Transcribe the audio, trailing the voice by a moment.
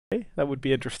That would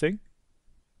be interesting.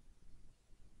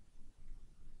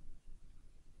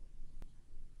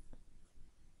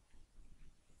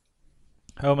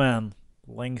 Oh man,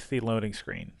 lengthy loading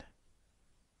screen.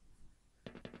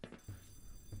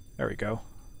 There we go.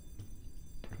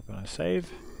 I'm gonna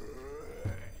save.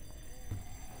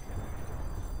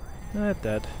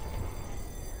 Dead.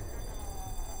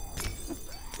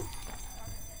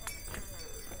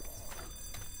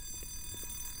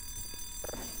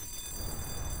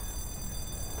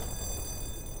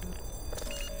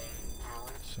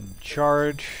 Some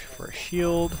charge for a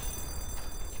shield.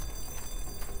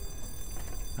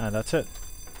 And that's it.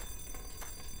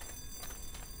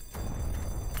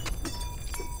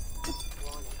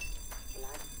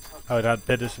 Oh, that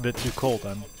bit is a bit too cold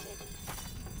then.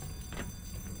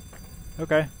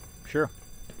 Okay, sure.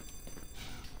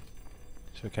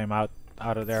 So it came out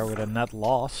of there with a net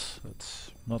loss.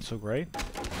 That's not so great.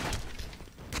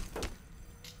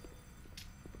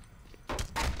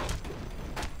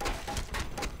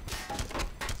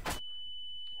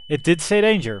 It did say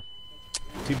danger.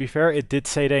 To be fair, it did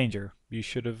say danger. You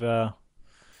should have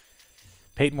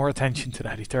paid more attention to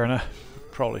that, Eterna.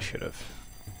 Probably should have.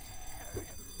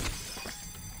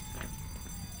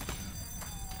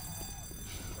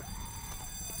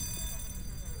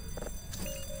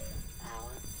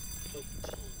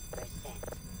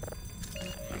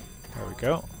 There we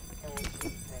go.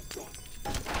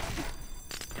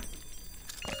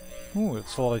 Ooh,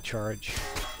 it's a lot of charge.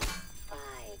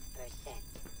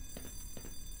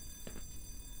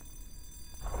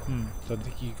 Don't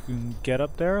think you can get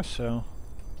up there, so...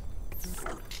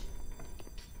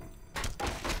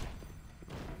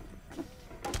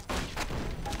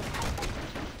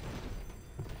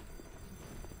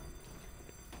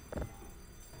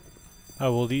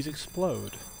 Oh, will these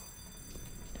explode?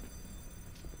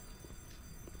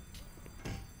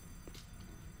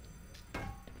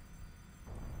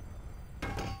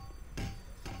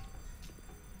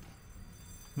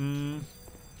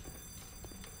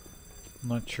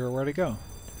 Not sure where to go.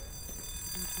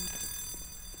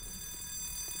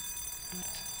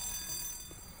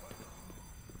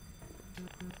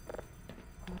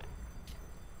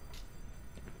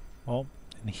 Well,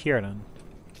 in here then.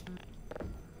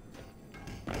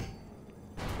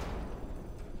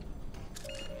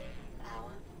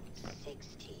 Power 60%.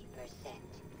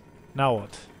 Now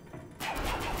what?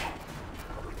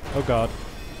 Oh god.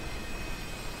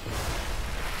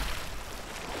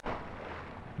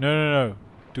 No, no, no.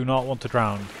 Do not want to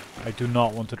drown. I do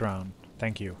not want to drown.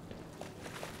 Thank you.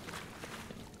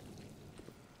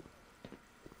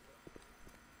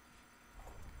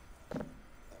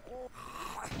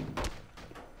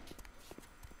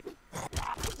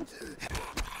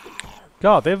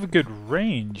 God, they have a good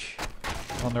range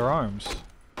on their arms.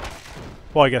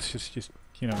 Well, I guess it's just,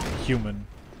 you know, human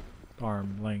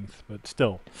arm length, but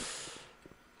still.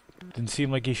 Didn't seem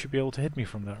like he should be able to hit me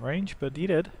from that range, but he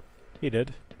did. He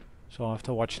did. So I'll have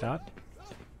to watch that.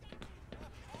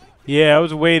 Yeah, I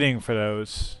was waiting for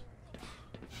those.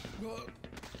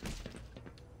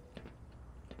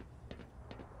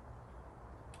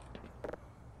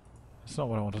 That's not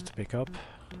what I wanted to pick up.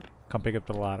 Can't pick up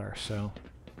the ladder, so...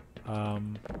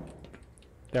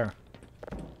 there.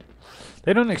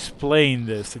 They don't explain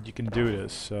this, that you can do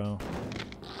this, so...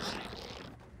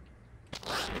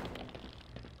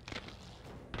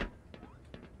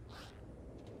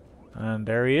 And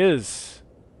there he is.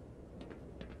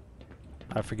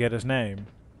 I forget his name.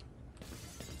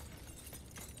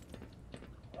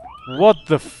 What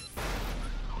the f...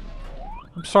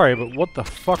 I'm sorry, but what the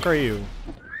fuck are you?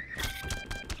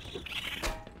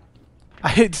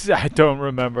 I don't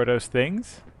remember those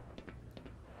things.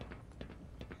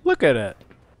 Look at it.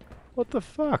 What the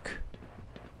fuck?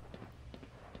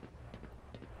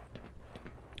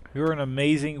 You're an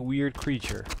amazing, weird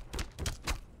creature.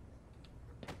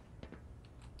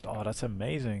 Oh, that's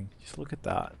amazing. Just look at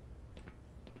that.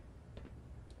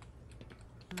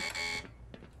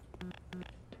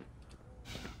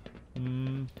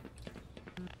 Can't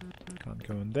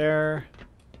go in there.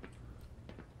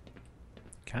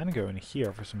 Can go in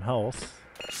here for some health.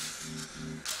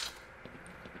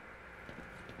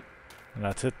 And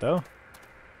that's it though.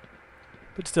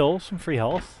 But still, some free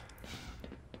health.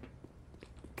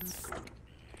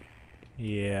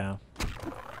 Yeah.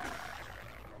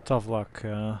 Tough luck,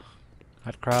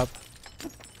 that crab.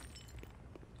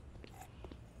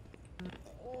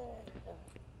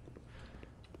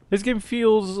 This game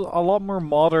feels a lot more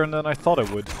modern than I thought it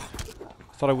would.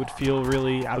 I thought it would feel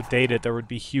really outdated. There would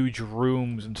be huge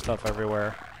rooms and stuff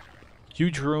everywhere.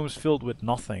 Huge rooms filled with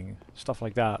nothing. Stuff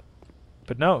like that.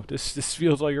 But no, this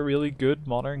feels like a really good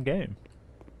modern game.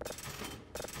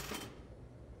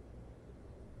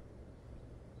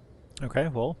 Okay,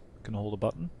 well, can hold a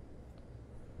button.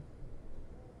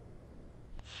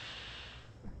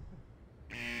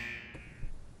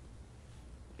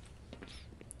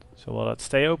 So will that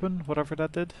stay open, whatever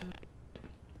that did?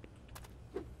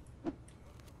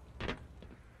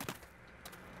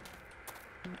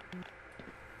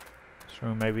 This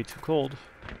room may be too cold.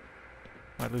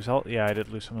 Might lose health. Yeah, I did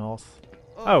lose some health.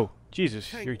 Oh,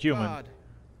 Jesus, you're human. God.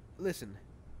 Listen,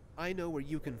 I know where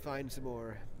you can find some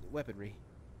more weaponry.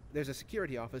 There's a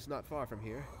security office not far from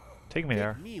here. Take me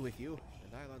there. Take me with you,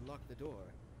 and I'll unlock the door.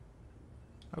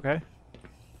 Okay.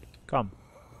 Come.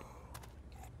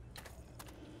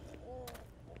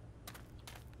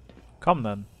 Come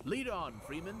then. Lead on,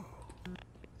 Freeman.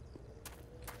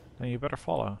 Then you better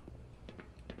follow.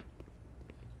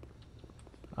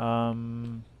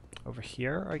 Over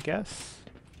here, I guess?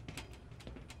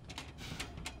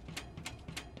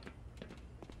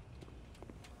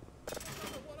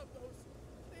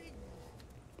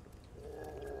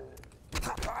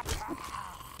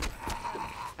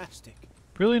 Fantastic.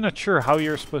 Really not sure how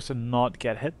you're supposed to not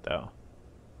get hit, though.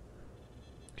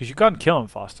 Because you can't kill him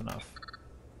fast enough.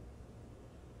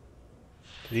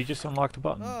 Did he just unlock the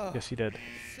button? Oh, Yes, he did.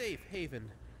 Safe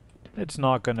haven. It's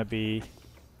not gonna be...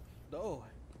 Oh.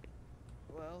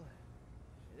 Well,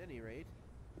 at any rate.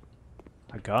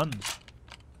 a gun.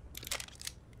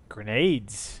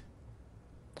 Grenades.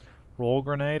 Roll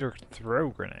grenade or throw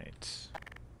grenades?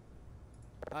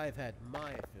 I've had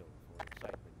my fill for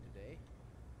excitement today.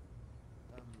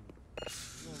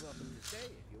 You're welcome to stay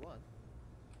if you want.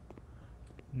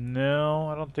 No,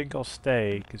 I don't think I'll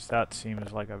stay, because that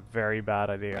seems like a very bad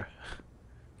idea.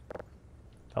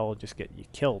 That will just get you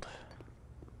killed.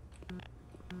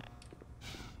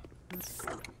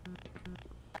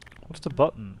 What's the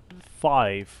button?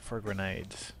 5 for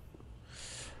grenades.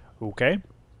 Okay.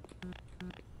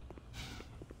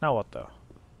 Now what though?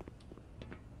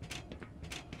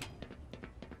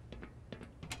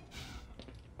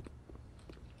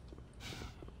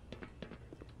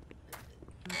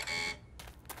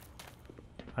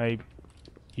 I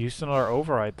used another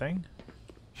override thing.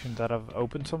 Shouldn't that have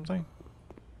opened something?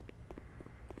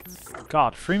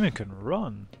 God, Freeman can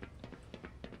run.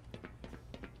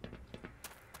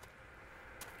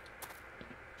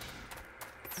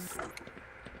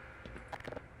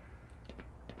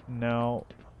 No.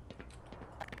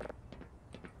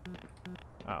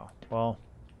 Oh, well.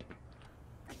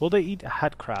 Will they eat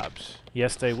head crabs?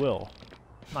 Yes, they will.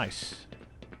 Nice.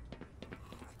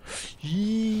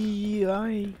 Yikes.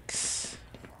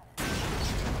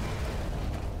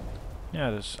 Yeah,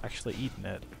 it's actually eating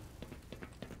it.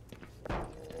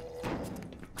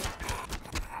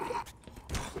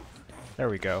 There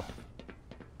we go.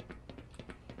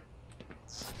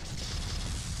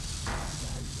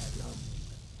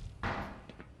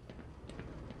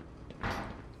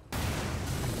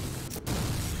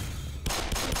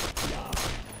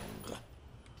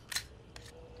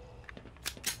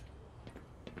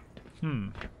 Hmm.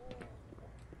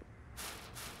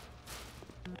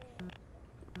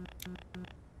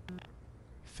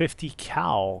 $50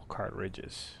 cal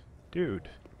cartridges. Dude.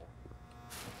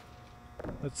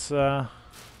 That's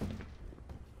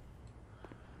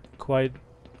quite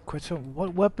some.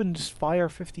 What weapons fire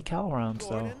 50 cal rounds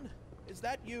though? Gordon, is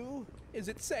that you? Is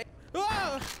it safe?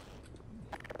 Ah!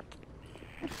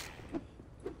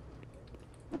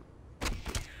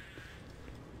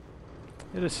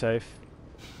 It is safe.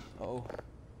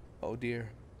 Oh dear.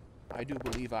 I do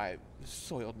believe I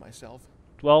soiled myself.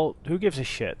 Well, who gives a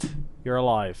shit? You're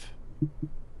alive.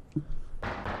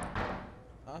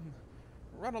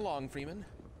 Run along, Freeman.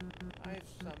 I've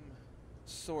some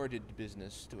sordid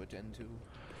business to attend to.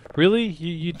 Really?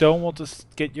 You don't want to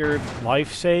get your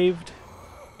life saved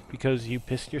because you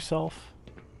pissed yourself?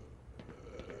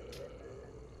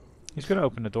 He's gonna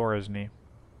open the door, isn't he?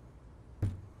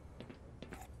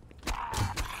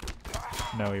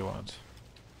 No, he won't.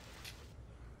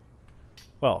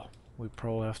 Well, we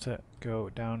probably have to go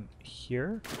down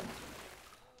here.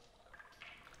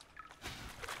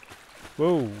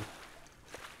 Whoa.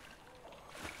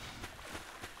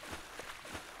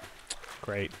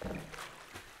 Great.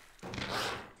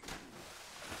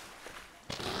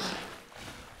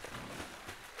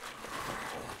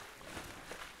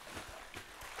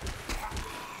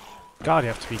 God, you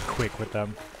have to be quick with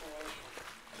them.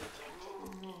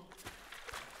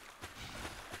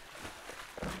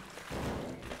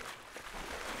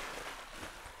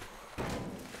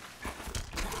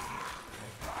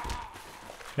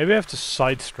 Maybe I have to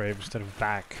side strafe instead of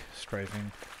back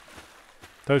strafing.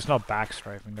 Though it's not back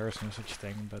strafing, there is no such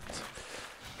thing, but...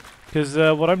 Because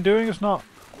what I'm doing is not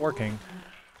working.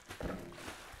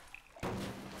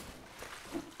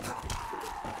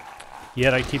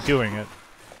 Yet I keep doing it.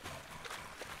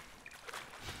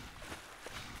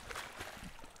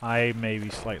 I may be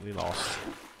slightly lost.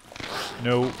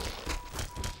 No.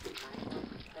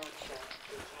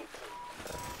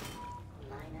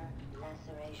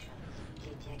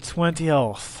 20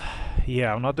 health.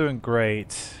 Yeah, I'm not doing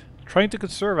great. Trying to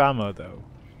conserve ammo though,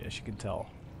 as you can tell.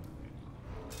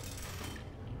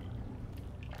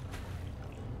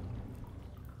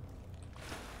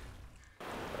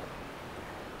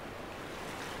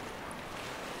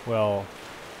 Well,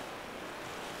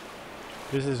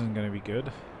 this isn't gonna be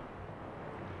good.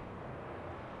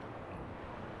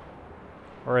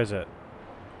 Or is it?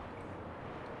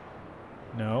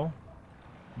 No.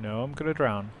 No, I'm gonna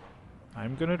drown.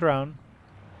 I'm gonna drown.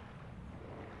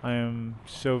 I am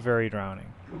so very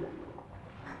drowning.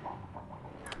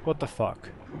 What the fuck?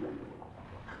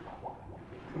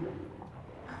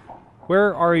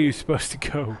 Where are you supposed to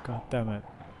go? God damn it.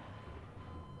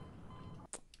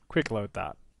 Quick load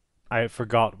that. I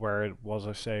forgot where it was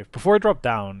I saved. Before I drop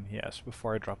down. Yes,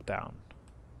 before I drop down.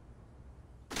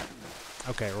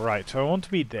 Okay, right. So I want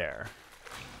to be there.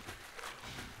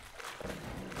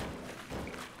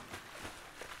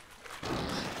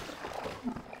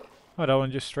 Oh, that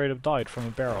one just straight up died from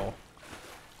a barrel.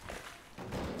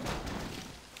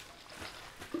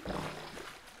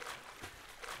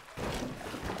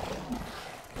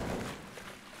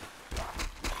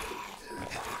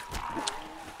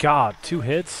 God, 2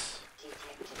 hits?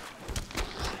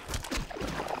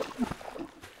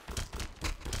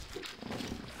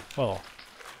 Well.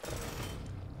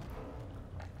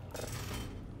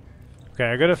 Okay,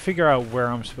 I gotta figure out where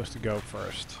I'm supposed to go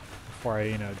first. Before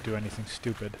I, do anything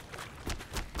stupid.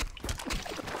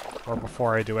 Or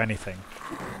before I do anything.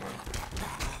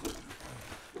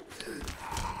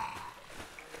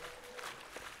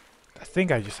 I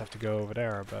think I just have to go over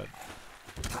there, but...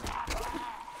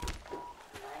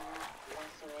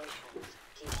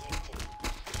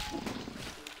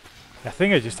 I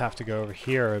think I just have to go over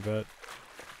here, but...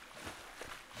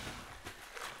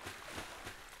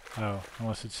 Oh,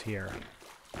 unless it's here.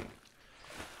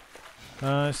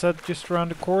 Is that just around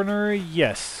the corner?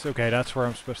 Yes. Okay, that's where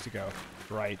I'm supposed to go.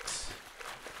 Right.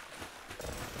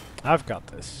 I've got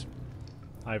this.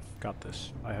 I've got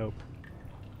this, I hope.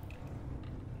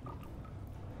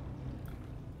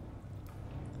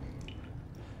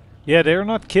 Yeah, they're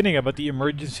not kidding about the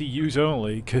emergency use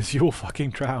only, because you'll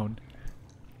fucking drown.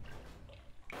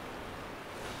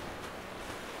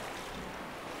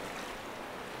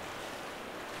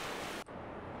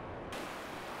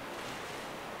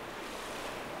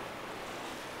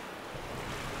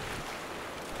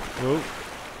 Whoa.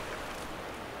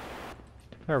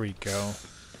 There we go.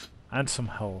 And some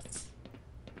health.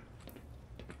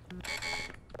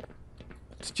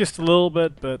 It's just a little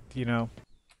bit, but,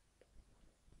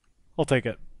 I'll take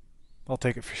it. I'll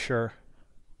take it for sure.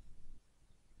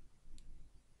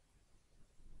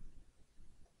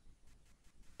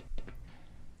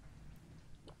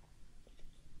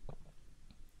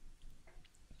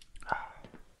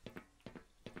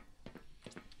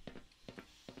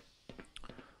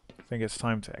 I think it's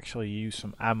time to actually use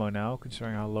some ammo now,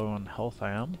 considering how low on health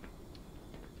I am.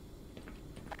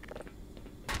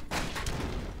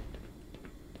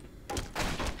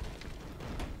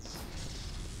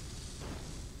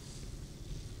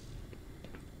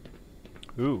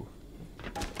 Ooh.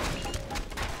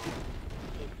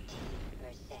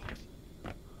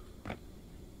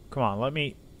 Come on, let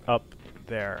me up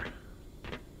there.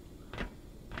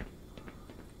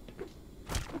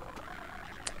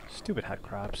 Stupid head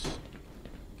crabs.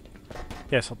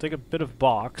 Yes, I'll take a bit of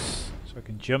box so I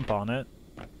can jump on it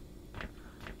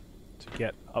to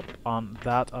get up on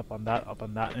that, up on that, up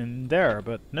on that, and there,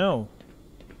 but no.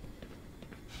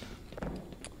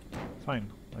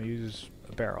 Fine, I'll use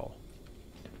a barrel.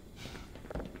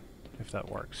 If that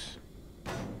works.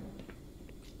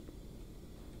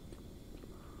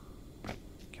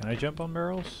 Can I jump on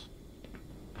barrels?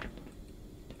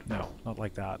 No, not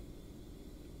like that.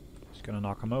 Just gonna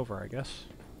knock him over, I guess.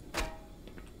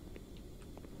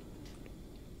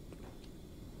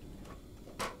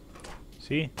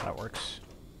 See? That works.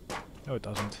 No, it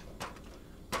doesn't.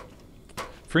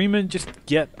 Freeman, just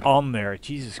get on there.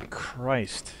 Jesus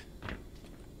Christ.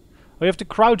 Oh, you have to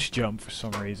crouch jump for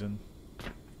some reason.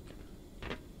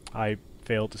 I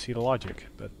failed to see the logic,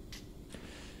 but...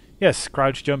 Yes,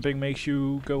 crouch jumping makes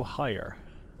you go higher.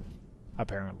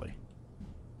 Apparently.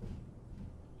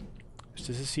 Is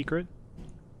this a secret?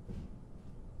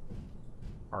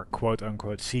 Or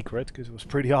quote-unquote secret, because it was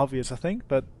pretty obvious, I think,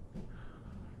 but...